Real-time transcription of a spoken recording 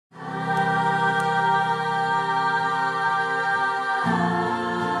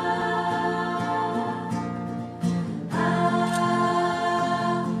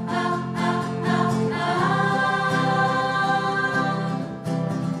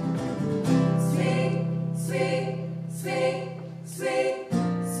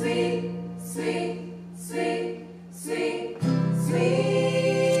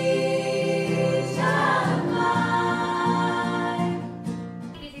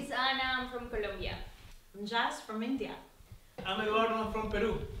from Colombia. I'm Jazz from India. I'm Eduardo from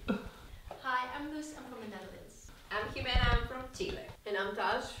Peru. Hi, I'm Luz, I'm from the Netherlands. I'm Ximena, I'm from Chile. And I'm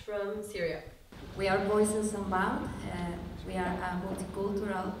Taj from Syria. We are Voices Unbound. We are a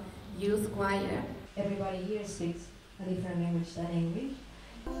multicultural youth choir. Everybody here speaks a different language than English.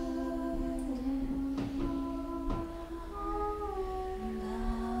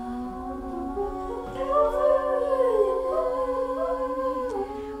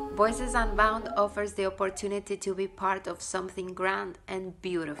 Voices Unbound offers the opportunity to be part of something grand and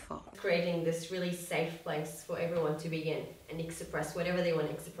beautiful. Creating this really safe place for everyone to begin and express whatever they want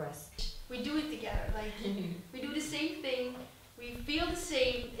to express. We do it together, like we do the same thing, we feel the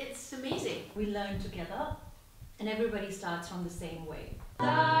same, it's amazing. We learn together and everybody starts from the same way.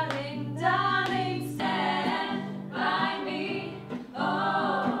 Darling, darling, stand by me.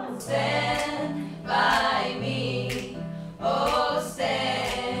 Oh, stand by me. Oh,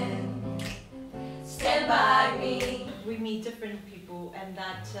 stand by me. We meet different people and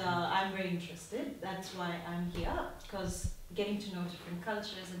that I'm very interested. That's why I'm here, because getting to know different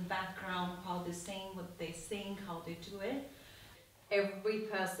cultures and background, how they sing, what they sing, how they do it. Every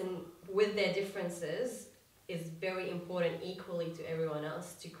person with their differences is very important equally to everyone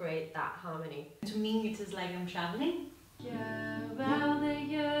else to create that harmony. To me, it is like I'm traveling.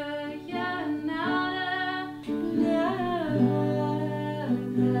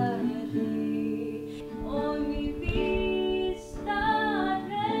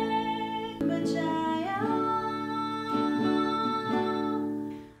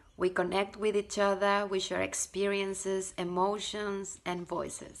 We connect with each other, we share experiences, emotions, and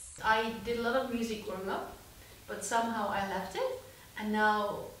voices. I did a lot of music growing up, but somehow I left it, and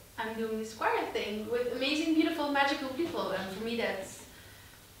now I'm doing this choir thing with amazing, beautiful, magical people, and for me that's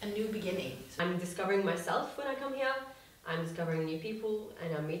a new beginning. So I'm discovering myself when I come here, I'm discovering new people,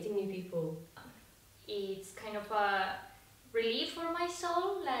 and I'm meeting new people. It's kind of a relief for my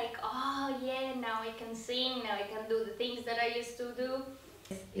soul, like, oh yeah, now I can sing, now I can do the things that I used to do.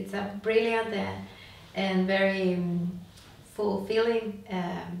 It's a brilliant and very fulfilling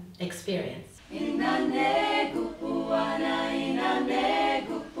experience.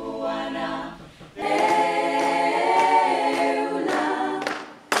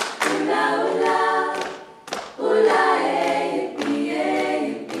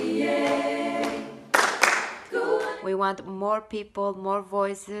 We want more people, more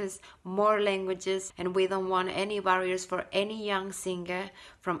voices, more languages, and we don't want any barriers for any young singer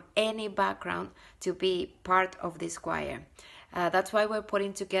from any background to be part of this choir. That's why we're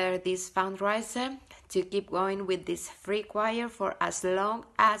putting together this fundraiser to keep going with this free choir for as long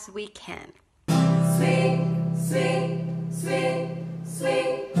as we can. Sweet.